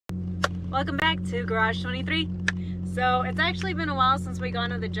Welcome back to Garage 23. So it's actually been a while since we got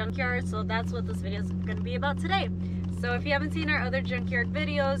into the junkyard, so that's what this video is going to be about today. So if you haven't seen our other junkyard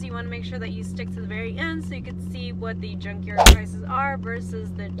videos, you want to make sure that you stick to the very end so you can see what the junkyard prices are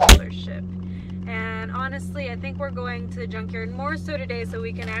versus the dealership. And honestly, I think we're going to the junkyard more so today so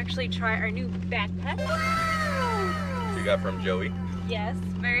we can actually try our new backpack. Wow! We got from Joey. Yes,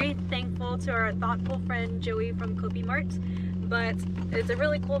 very thankful to our thoughtful friend Joey from Kopi Mart. But it's a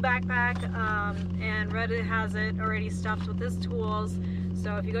really cool backpack, and Reddit has it already stuffed with his tools.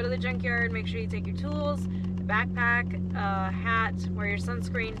 So if you go to the junkyard, make sure you take your tools, a backpack, a hat, wear your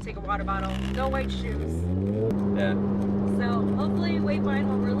sunscreen, take a water bottle, no white shoes. Yeah. So hopefully we find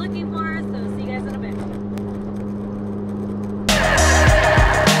what we're looking for, so see you guys in a bit.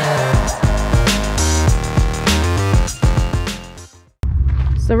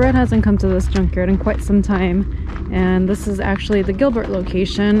 So Red hasn't come to this junkyard in quite some time, and this is actually the Gilbert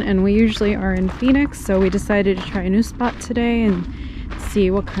location, and we usually are in Phoenix, so we decided to try a new spot today and see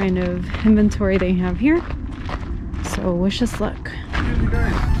what kind of inventory they have here. So wish us luck.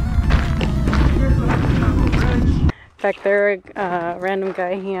 Back there, a random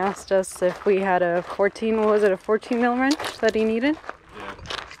guy, he asked us if we had a 14 mil wrench that he needed. Yeah.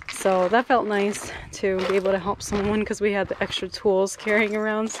 So that felt nice to be able to help someone because we had the extra tools carrying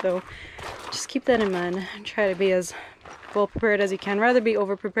around. So just keep that in mind and try to be as well prepared as you can. Rather be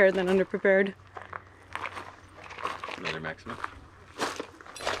over prepared than under prepared. Another Maxima.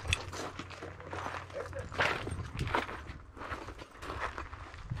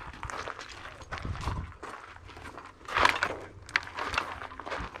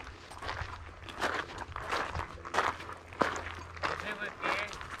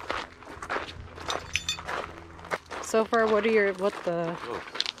 So far, what the? Oh,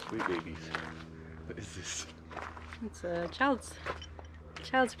 sweet babies. What is this? It's a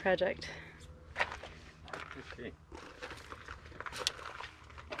child's project. Okay.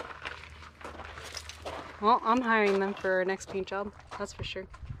 Well, I'm hiring them for our next paint job, that's for sure.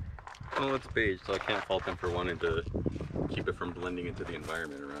 Well, it's beige, so I can't fault them for wanting to keep it from blending into the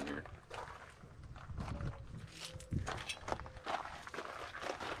environment around here.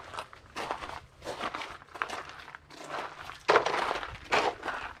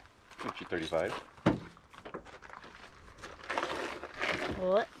 $35.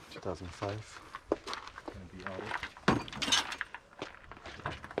 What? 2005.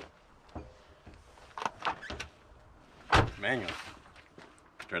 Manual.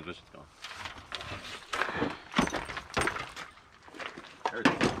 Transmission's gone. There it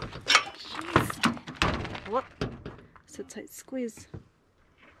is. Jeez. What? It's a tight squeeze.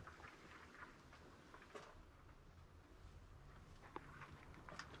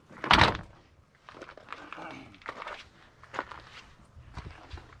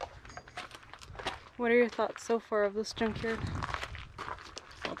 What are your thoughts so far of this junkyard?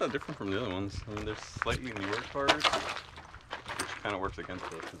 It's not that different from the other ones. I mean, there's slightly newer cars, which kind of works against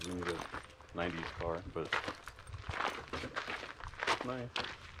us because we need a 90s car, but it's nice.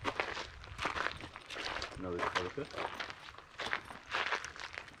 Another part of it.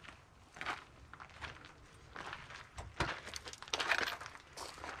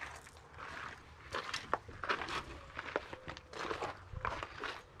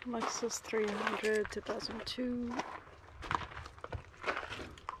 Lexus 300, 2002.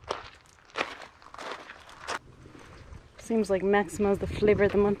 Seems like Maxima is the flavor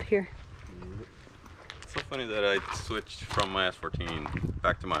of the month here. It's so funny that I switched from my S14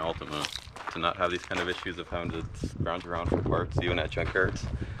 back to my Ultima to not have these kind of issues of having to scrounge around for parts, even at junkyards.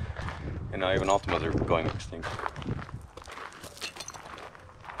 And now even Ultimas are going extinct.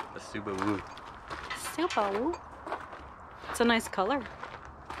 The Subaru. Subaru? It's a nice color.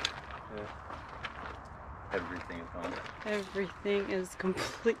 Yeah. Everything is gone. Everything is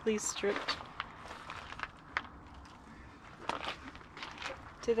completely stripped.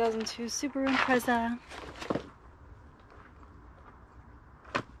 2002 Subaru Impreza.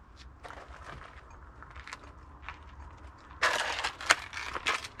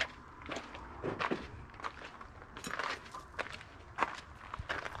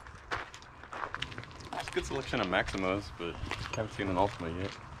 It's a good selection of Maximas, but I haven't seen an Ultima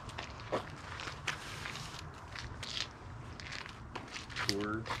yet.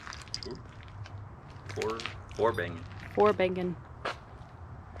 Four banging. Four banging.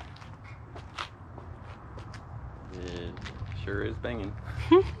 It sure is banging.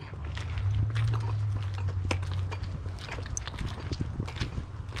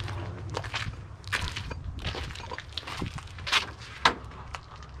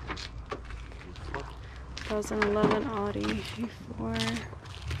 $2011 Audi A4.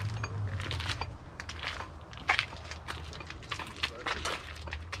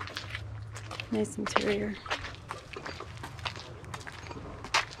 Nice interior.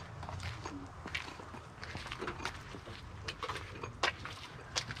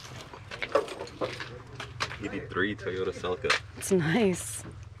 '83 Toyota Celica. It's nice.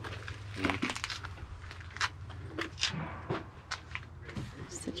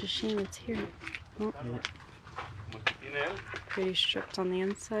 Such a shame it's here. Oh. Pretty stripped on the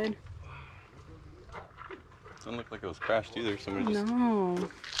inside. Doesn't look like it was crashed either. Somebody just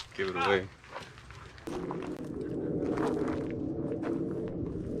gave it away.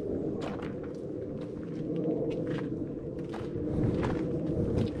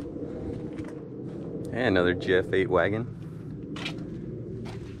 And another GF8 wagon.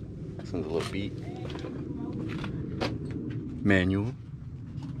 This one's a little beat. Manual.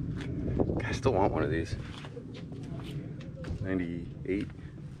 I still want one of these. 98.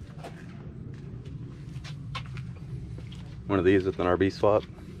 One of these with an RB swap.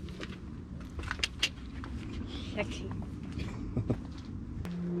 Yucky.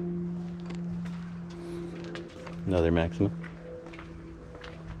 Another Maxima.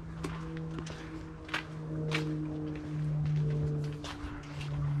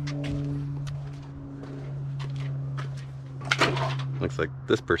 Looks like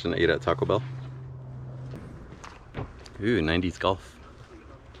this person ate at Taco Bell. Ooh, 90s Golf.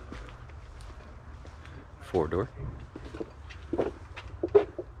 4-door.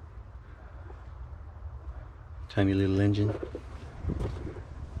 Tiny little engine.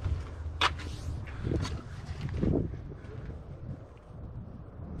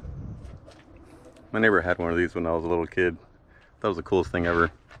 My neighbor had one of these when I was a little kid. That was the coolest thing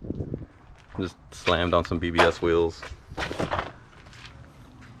ever. Just slammed on some BBS wheels.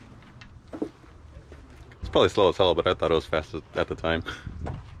 It's probably slow as hell, but I thought it was fast at the time.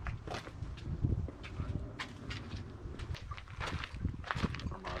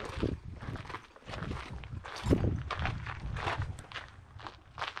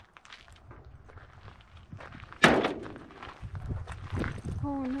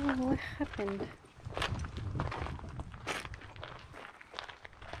 Oh no, what happened?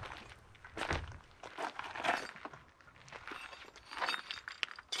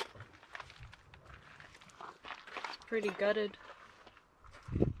 It's pretty gutted.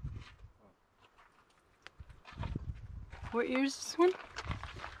 What year is this one?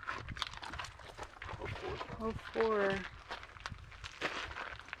 04.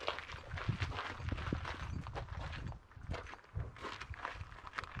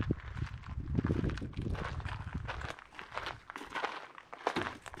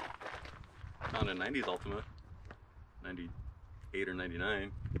 Found a 90s Ultima, 98 or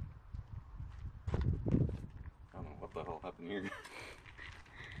 99. I don't know what the hell happened here.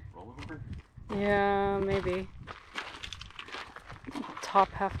 Rollover? Yeah, maybe.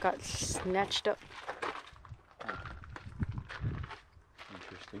 Top half got snatched up.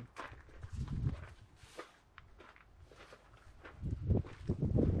 Interesting.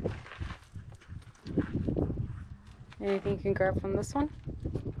 Anything you can grab from this one?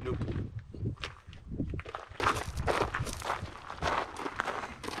 Nope.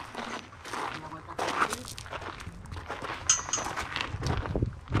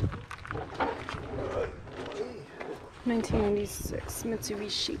 '96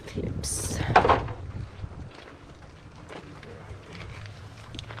 Mitsubishi Clips.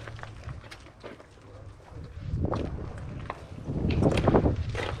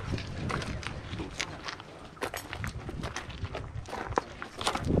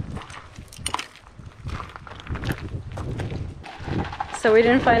 So we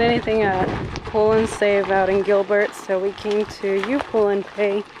didn't find anything at Pull and Save out in Gilbert, so we came to You Pull and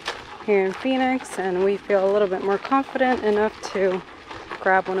Pay here in Phoenix, and we feel a little bit more confident enough to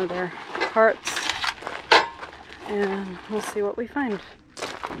grab one of their carts, and we'll see what we find.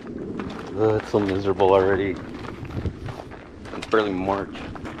 It's so miserable already. It's barely March.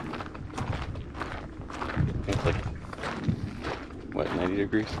 I think it's like, what, 90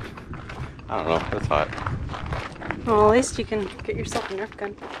 degrees? I don't know, it's hot. Well, at least you can get yourself a Nerf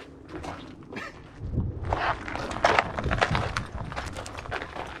gun.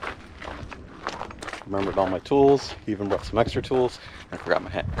 Remembered all my tools, even brought some extra tools, and I forgot my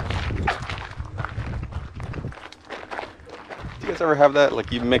hat. Do you guys ever have that?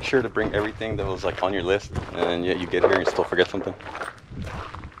 Like, you make sure to bring everything that was like on your list, and yet you get here and you still forget something?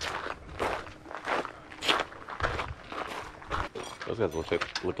 Those guys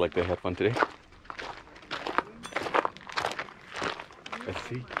look like they had fun today. Let's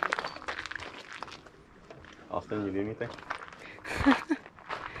see. Austin, you do anything?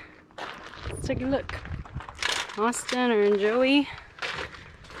 Let's take a look. Austin or Joey.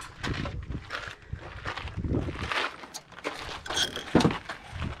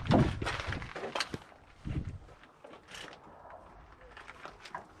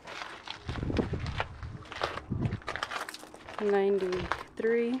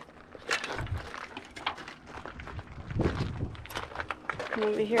 93. And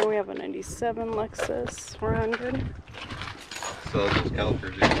over here we have a 97 Lexus 400. So those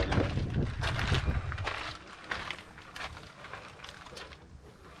calipers you're talking about.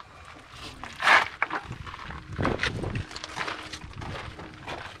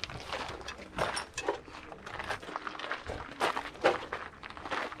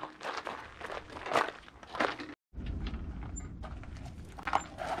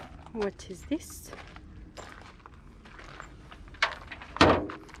 What is this?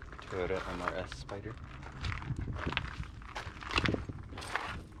 Toyota MRS Spider.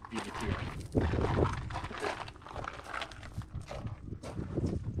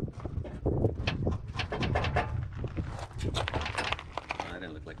 That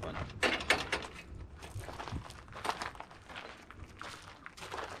didn't look like fun.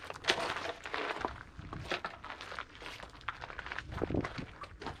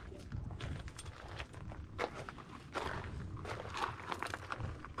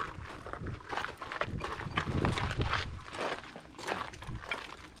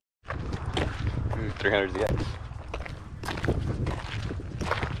 Ooh, 300 ZX.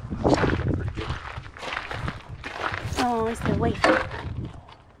 Oh, it's the waifu.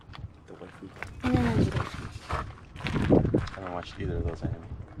 The waifu. No. I haven't watched either of those anime.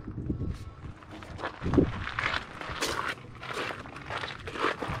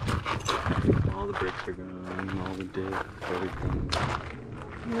 All the bricks are gone, all the dead are gone.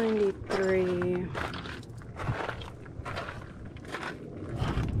 93.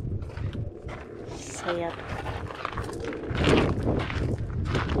 Sad.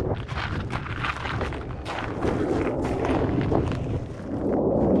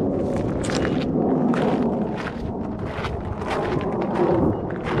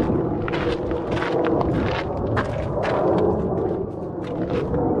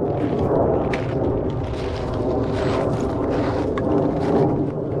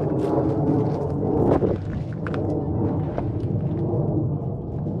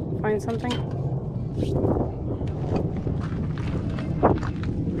 Find something?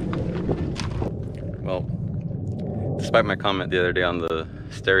 Well, despite my comment the other day on the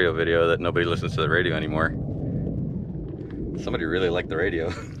stereo video that nobody listens to the radio anymore, somebody really liked the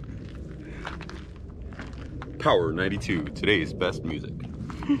radio. Power 92, today's best music.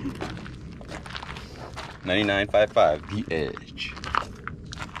 99.55, The Edge.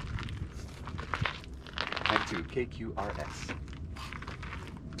 92, KQRS.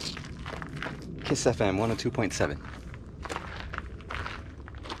 Kiss FM 102.7.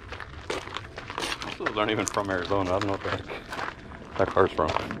 Those aren't even from Arizona. I don't know what the heck that car's from.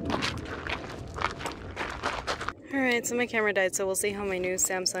 Alright, so my camera died, so we'll see how my new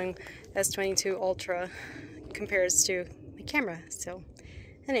Samsung S22 Ultra compares to my camera. So,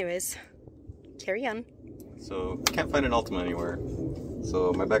 anyways, carry on. So, can't find an Ultima anywhere.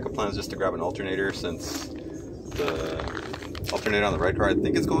 So, my backup plan is just to grab an alternator since the alternator on the right car I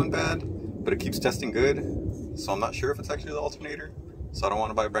think is going bad, but it keeps testing good. So, I'm not sure if it's actually the alternator. So, I don't want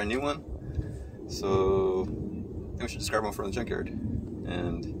to buy a brand new one. So, I think we should just grab one from the junkyard.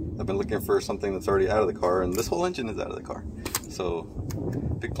 And I've been looking for something that's already out of the car, and this whole engine is out of the car. So,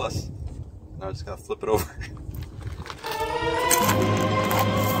 big plus. Now I just gotta flip it over.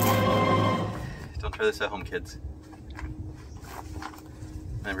 Don't try this at home, kids.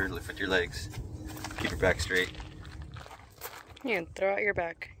 Remember, lift with your legs. Keep your back straight. You can throw out your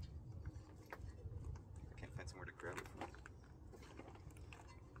back. I can't find somewhere to grab it from.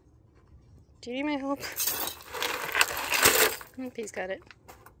 Do you need my help? He's got it.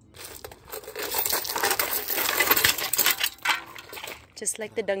 Just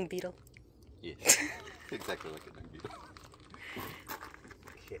like the dung beetle. Yeah, exactly like a dung beetle.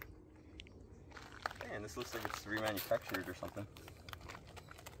 Okay. Man, this looks like it's remanufactured or something.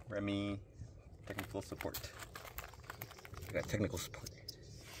 Remy technical support. I got technical support.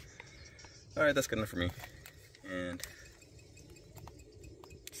 Alright, that's good enough for me. And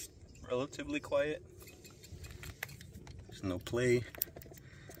it's relatively quiet. There's no play.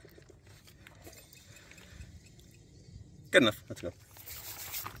 Good enough. Let's go.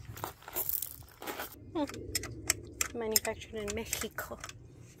 Manufactured in Mexico.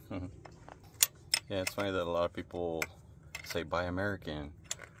 Yeah, it's funny that a lot of people say buy American,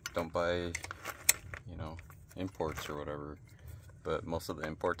 don't buy, you know, imports or whatever. But most of the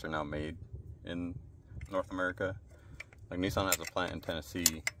imports are now made in North America. Like Nissan has a plant in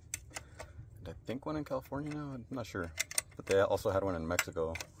Tennessee, and I think one in California now, I'm not sure. But they also had one in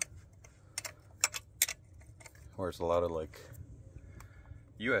Mexico. Whereas a lot of like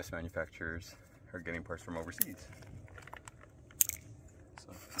US manufacturers are getting parts from overseas.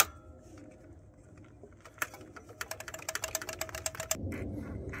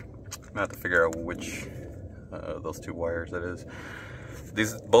 gonna have to figure out which those two wires that is.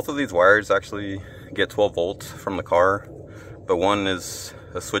 Both of these wires actually get 12 volts from the car, but one is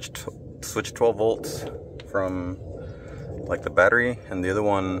a switch 12 volts from like the battery, and the other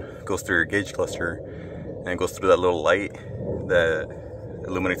one goes through your gauge cluster and it goes through that little light that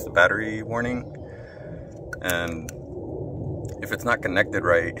illuminates the battery warning. And if it's not connected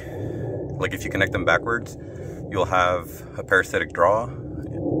right, like if you connect them backwards, you'll have a parasitic draw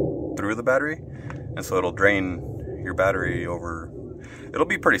through the battery, and so it'll drain your battery over. It'll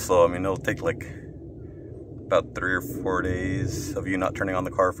be pretty slow. I mean, it'll take like about 3 or 4 days of you not turning on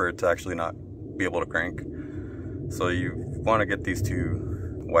the car for it to actually not be able to crank. So you want to get these two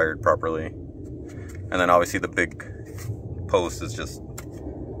wired properly, and then obviously the big post is just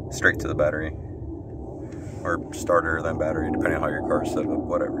straight to the battery, or starter then battery, depending on how your car is set up,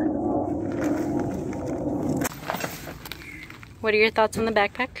 whatever. What are your thoughts on the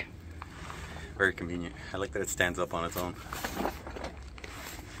backpack? Very convenient. I like that it stands up on its own.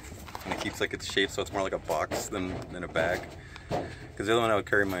 And it keeps like its shape, so it's more like a box than a bag. Because the other one I would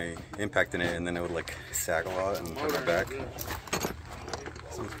carry my impact in it, and then it would like sag a lot and hurt my back.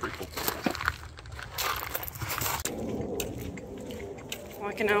 So it's pretty cool.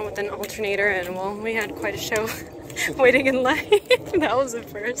 Walking out with an alternator, and well, we had quite a show waiting in line. That was the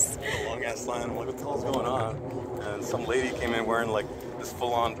first. A long ass line. I'm like, what the hell's going on? And some lady came in wearing like this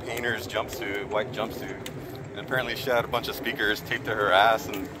full-on painter's jumpsuit, white jumpsuit. And apparently she had a bunch of speakers taped to her ass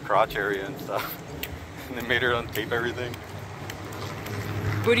and crotch area and stuff. And they made her untape everything.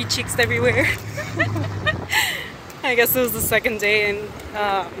 Booty cheeks everywhere. I guess it was the second day, and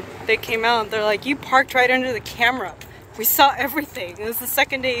they came out and they're like, you parked right under the camera. We saw everything. It was the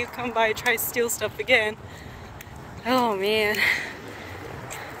second day you come by, try to steal stuff again. Oh man.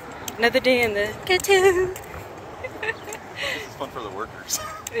 Another day in the ghetto. This is fun for the workers.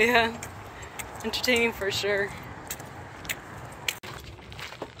 Yeah. Entertaining for sure.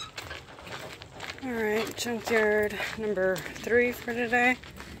 Alright, junkyard number 3 for today.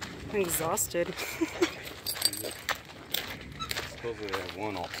 I'm exhausted. Supposedly I have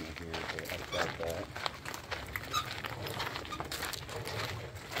one Ultimate here, but I doubt that.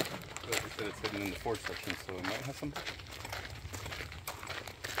 But it said it's hidden in the Ford section, so it might have some.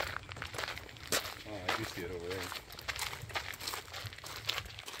 Oh, I do see it over there.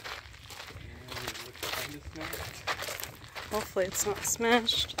 Hopefully it's not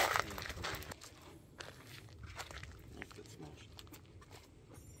smashed.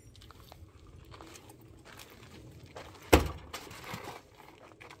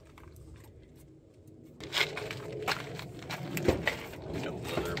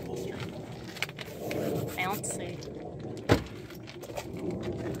 Fancy.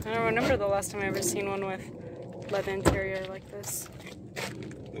 I don't remember the last time I ever seen one with leather interior like this.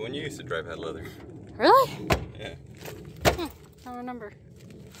 The one you used to drive had leather. Really? Yeah. I don't remember.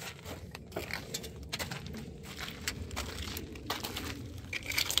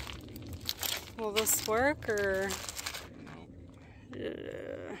 Will this work, or? No.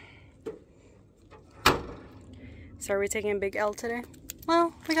 So are we taking a big L today?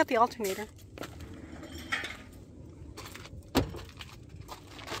 Well, we got the alternator.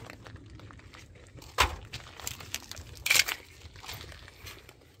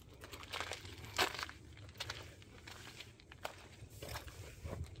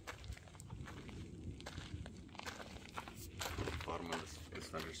 Bottom of this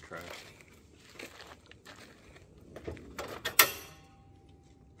fender's trash.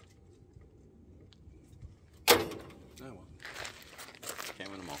 Oh well. Can't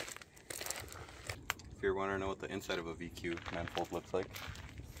win them all. If you want to know what the inside of a VQ manifold looks like.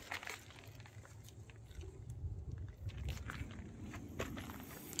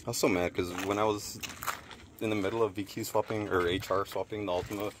 I was so mad because when I was in the middle of VQ swapping, or HR swapping the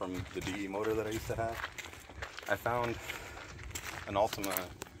Ultima from the DE motor that I used to have, I found an Ultima,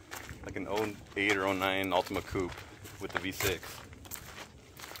 like an 08 or 09 Ultima Coupe with the V6.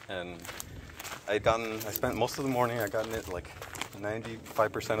 And I spent most of the morning, I gotten it like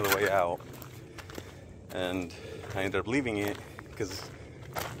 95% of the way out. And I ended up leaving it because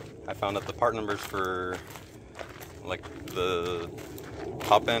I found that the part numbers for like the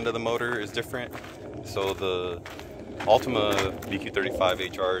top end of the motor is different. So the Ultima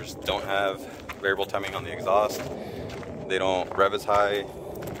VQ35 HRs don't have variable timing on the exhaust. They don't rev as high,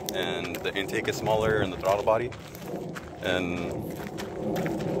 and the intake is smaller in the throttle body. And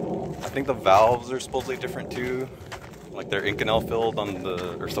I think the valves are supposedly different too. Like they're Inconel filled on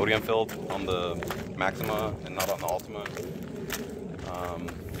the, or sodium filled on the Maxima and not on the Ultima.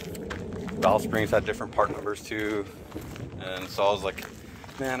 Valve springs had different part numbers too. And so I was like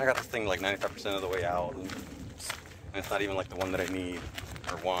man, I got this thing like 95% of the way out, and it's not even like the one that I need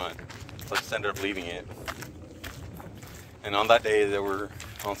or want. So I just ended up leaving it. And on that day, they were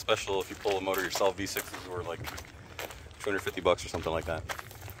on special. If you pull the motor yourself, V6s were like $250 or something like that.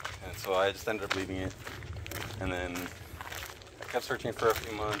 And so I just ended up leaving it. And then I kept searching for a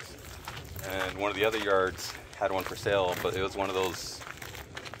few months. And one of the other yards had one for sale, but it was one of those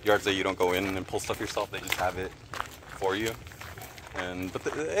yards that you don't go in and pull stuff yourself. They just have it for you. But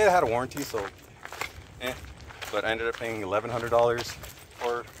it had a warranty, so But I ended up paying $1,100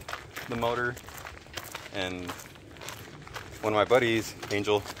 for the motor. And one of my buddies,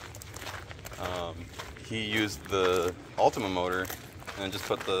 Angel, he used the Ultima motor and just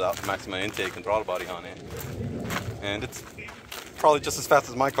put the Maxima intake and throttle body on it. And it's probably just as fast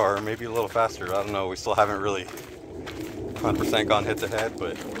as my car, maybe a little faster. I don't know. We still haven't really 100% gone head to head,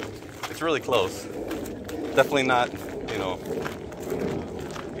 but it's really close. Definitely not, you know,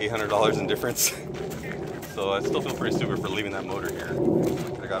 $800 in difference. So I still feel pretty stupid for leaving that motor here.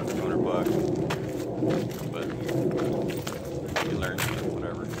 I got it for $200, but you learn,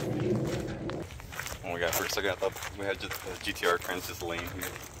 whatever. Oh my god, for a second I thought we had just a GTR trans just laying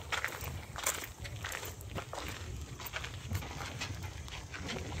here.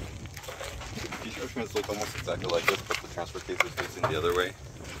 GTR trans look almost exactly like this, but the transfer case is facing the other way.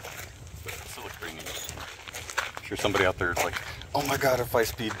 But it still looks pretty neat. I'm sure somebody out there is like, oh my god, a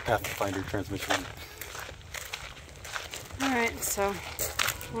 5-speed Pathfinder transmission. Alright, so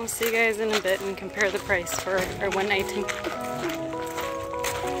we'll see you guys in a bit and compare the price for our 119.